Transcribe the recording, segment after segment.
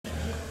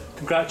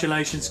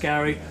Congratulations,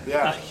 Gary.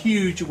 Yeah. A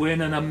huge win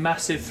and a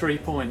massive 3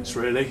 points,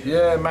 really.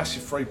 Yeah,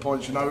 massive 3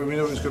 points. You know, we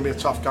knew it was going to be a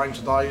tough game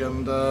today,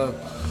 and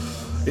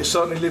it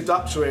certainly lived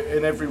up to it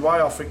in every way.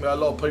 I think that a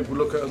lot of people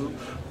look at,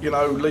 you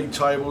know, league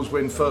tables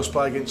when first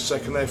play against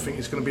second, they think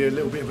it's going to be a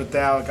little bit of a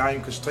dour game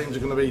because teams are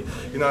going to be,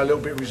 you know, a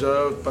little bit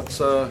reserved. But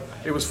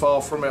it was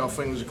far from it. I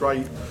think it was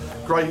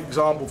a great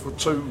example for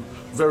two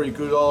very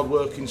good,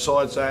 hard-working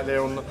sides out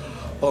there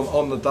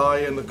on the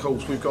day. And of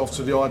course, we've got off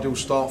to the ideal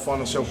start, find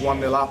ourselves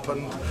 1-0 up,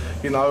 and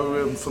you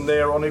know, from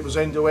there on it was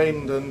end to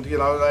end. And you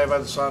know, they've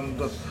had some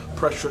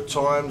pressure at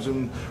times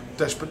and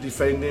desperate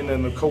defending,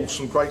 and of course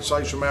some great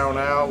saves from Aaron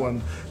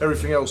and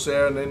everything else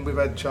there, and then we've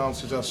had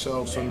chances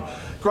ourselves. And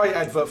great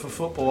advert for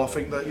football. I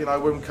think that, you know,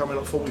 when we come in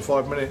at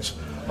 45 minutes,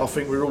 I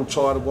think we're all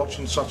tired of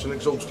watching such an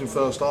exhausting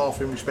first half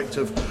in respect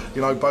of,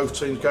 you know, both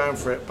teams going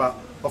for it. But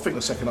I think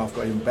the second half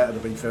got even better, to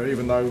be fair,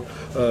 even though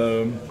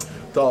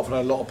Dartford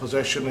had a lot of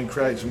possession and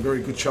created some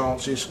very good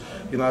chances.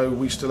 You know,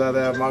 we still had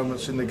our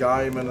moments in the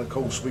game, and of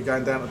course we're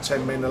going down to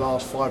 10 men in the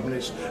last 5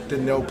 minutes,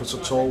 didn't help us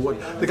at all.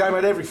 The game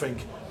had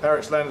everything.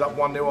 Eric's landed up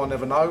 1-0, I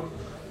never know.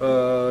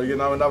 You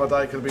know, another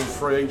day it could have been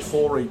 3 each,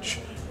 4 each.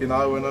 You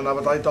know, and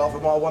another day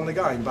Dartford might have won the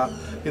game. But,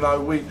 you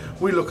know,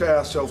 we look at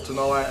ourselves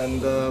tonight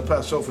and put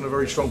ourselves in a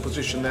very strong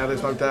position now,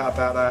 there's no doubt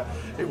about that.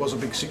 It was a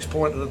big 6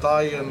 point of the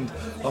day, and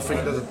I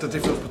think that the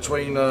difference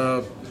between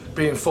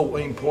being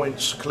 14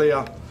 points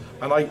clear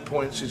and 8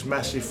 points is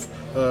massive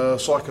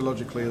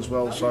psychologically as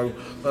well. So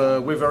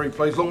we're very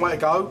pleased. Long way to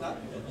go.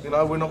 You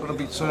know, we're not going to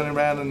be turning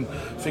around and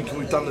thinking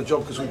we've done the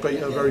job because we beat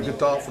a very good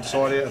Dartford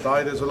side here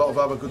today. There's a lot of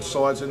other good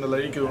sides in the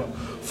league who are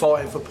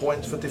fighting for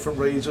points for different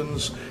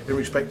reasons in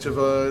respect of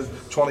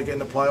trying to get in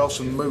the playoffs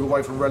and move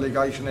away from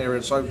relegation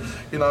area. So,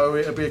 you know,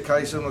 it'll be a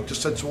case, and I've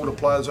just said to all the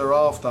players who are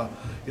after,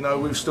 you know,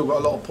 we've still got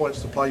a lot of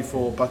points to play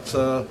for, but,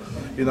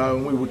 you know,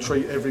 and we will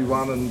treat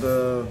everyone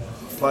and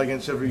play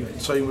against every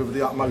team with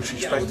the utmost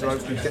respect and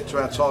hopefully get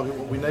to our target,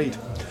 what we need.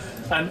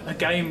 And a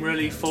game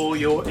really for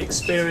your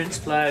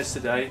experienced players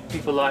today.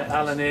 People like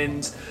Alan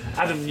Innes,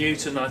 Adam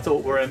Newton, I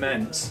thought were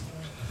immense.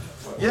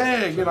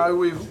 Yeah, you know,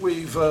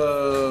 we've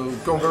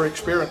gone very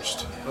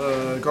experienced at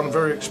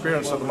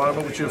the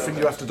moment, which I think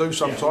you have to do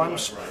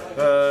sometimes.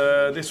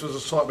 This was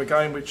a type of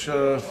game which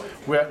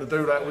we had to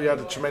do that. We had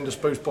a tremendous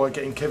boost by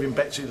getting Kevin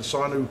Betsy to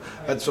sign, who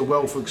had so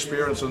wealth of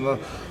experience and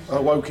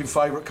a Woking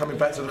favourite coming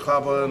back to the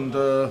club.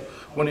 And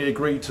when he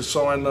agreed to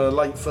sign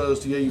late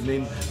Thursday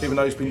evening, even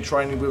though he's been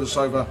training with us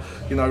over,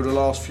 you know, the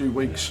last few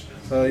weeks,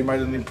 he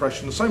made an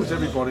impression. The same as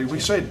everybody.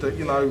 We said that,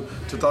 you know,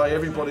 today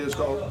everybody has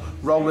got to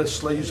roll their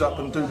sleeves up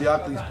and do the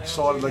ugly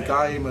side of the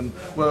game and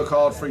work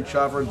hard for each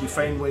other and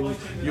defend when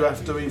you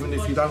have to, even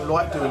if you don't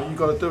like doing it, you've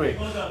got to do it.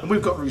 And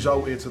we've got the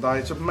result here today.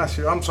 It's a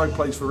massive. I'm so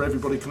pleased for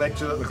everybody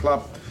connected at the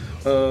club.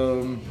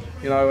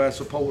 You know, our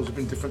supporters have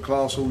been different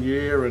class all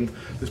year, and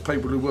there's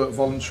people who work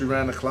voluntary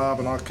around the club,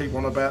 and I keep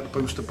on about the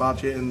booster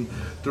budget and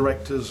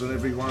directors and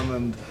everyone,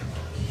 and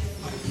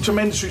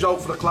tremendous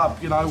result for the club.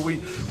 You know, we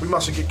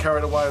mustn't get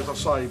carried away, as I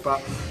say,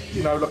 but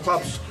you know, the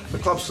club's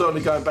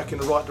certainly going back in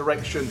the right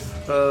direction.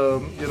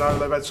 You know,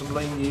 they've had some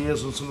lean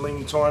years and some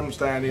lean times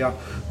down here,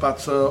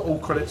 but all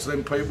credit to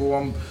them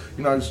people.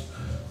 You know,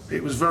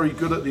 it was very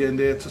good at the end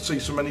there to see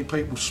so many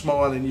people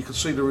smiling. You could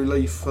see the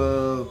relief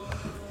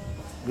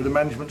with the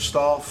management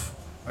staff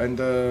and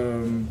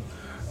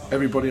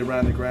everybody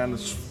around the ground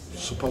as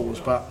supporters.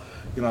 But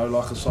you know,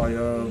 like I say,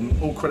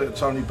 all credit to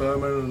Tony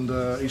Berman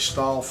and his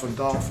staff and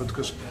Dartford,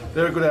 because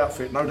they're a good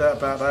outfit, no doubt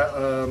about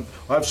that.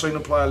 I've seen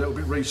them play a little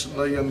bit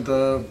recently, and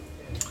I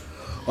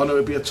knew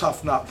it'd be a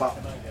tough nut, but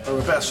they were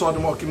a better side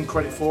than what I give them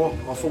credit for.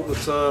 I thought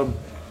that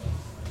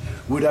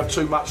we'd have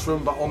too much for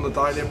them, but on the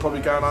day they're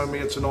probably going home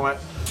here tonight,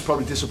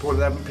 probably disappointed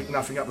they haven't picked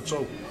nothing up at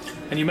all.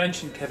 And you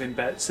mentioned Kevin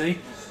Betsy.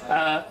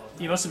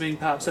 You must have been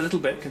perhaps a little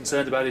bit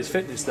concerned about his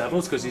fitness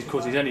levels, because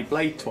he's only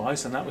played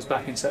twice, and that was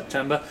back in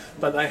September.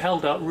 But they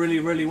held up really,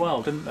 really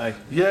well, didn't they?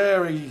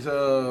 Yeah, he's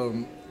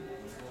a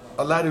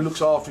lad who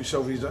looks after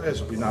himself.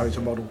 As we know, he's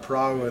a model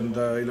pro, and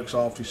he looks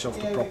after himself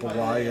the proper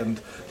way. And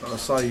like I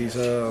say, he's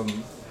a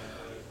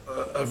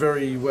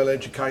very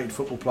well-educated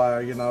football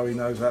player. You know, he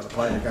knows how to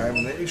play the game,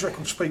 and his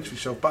record speaks for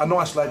himself. But a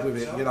nice lad with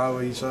it. You know,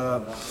 he's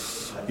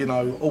you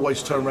know,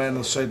 always turned around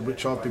and said,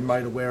 which I've been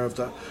made aware of,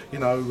 that, you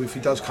know, if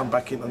he does come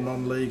back into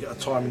non-league at a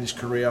time in his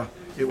career,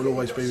 it will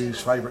always be his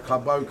favourite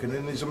club, Woking,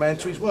 and he's a man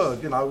to his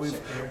word. You know,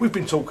 we've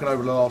been talking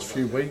over the last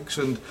few weeks,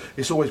 and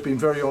it's always been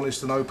very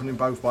honest and open in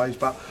both ways.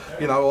 But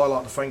you know, I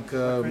like to thank,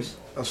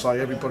 I say,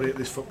 everybody at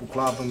this football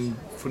club, and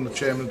from the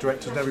chairman and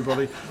directors and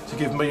everybody, to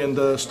give me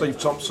and Steve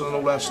Thompson and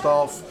all our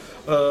staff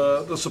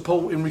the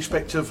support in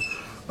respect of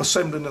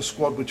assembling a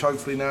squad which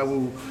hopefully now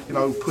will, you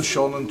know, push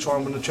on and try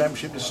and win the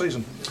championship this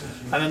season.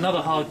 And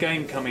another hard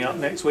game coming up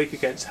next week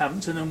against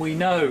Hampton, and we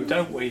know,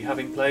 don't we,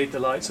 having played the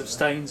likes of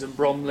Staines and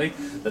Bromley,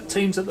 that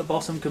teams at the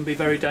bottom can be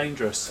very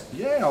dangerous.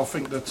 Yeah, I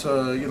think that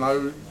you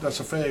know, that's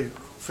a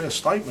fair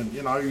statement.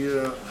 You know,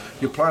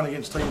 you're playing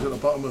against teams at the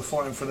bottom who are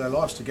fighting for their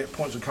lives to get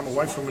points and come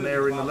away from an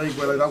area in the league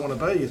where they don't want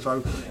to be.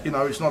 So, you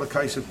know, it's not a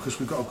case of because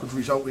we've got a good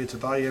result here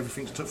today,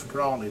 everything's took for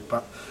granted.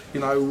 But, you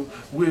know,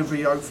 we'll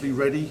be hopefully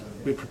ready,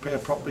 we'll prepare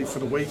properly for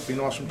the week, be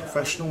nice and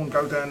professional and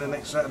go down the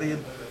next Saturday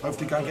and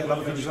hopefully go and get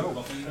another good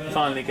result.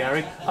 Finally,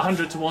 Gary,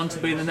 100 to 1 to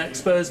be the next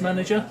Spurs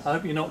manager. I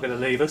hope you're not going to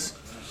leave us.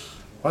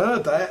 I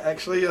heard that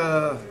actually.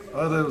 I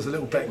heard there was a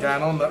little bet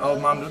going on that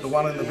old man at the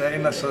one in the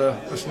betting. That's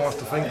nice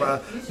to think,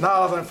 but no,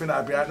 I don't think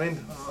that'd be happening.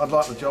 I'd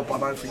like the job,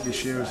 but I don't think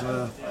this year is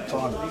the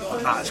time.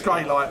 It's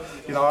great, like,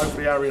 you know,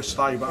 hopefully Harry will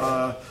stay,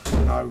 but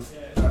you know,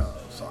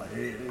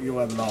 sorry, you'll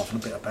have a laugh and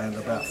a bit of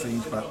banter about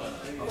things, but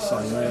I'll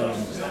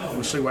say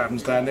we'll see what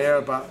happens down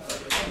there.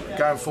 But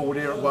going forward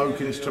here at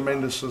Woking is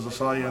tremendous, as I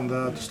say, and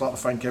just like to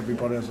thank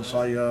everybody, as I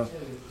say,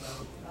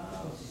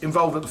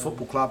 involved at the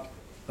football club.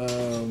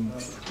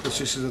 Because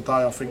this is a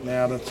day, I think,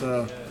 now that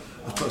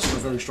has put us in a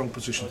very strong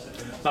position.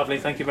 Lovely,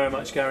 thank you very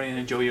much, Gary, and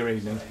enjoy your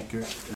evening. Thank you.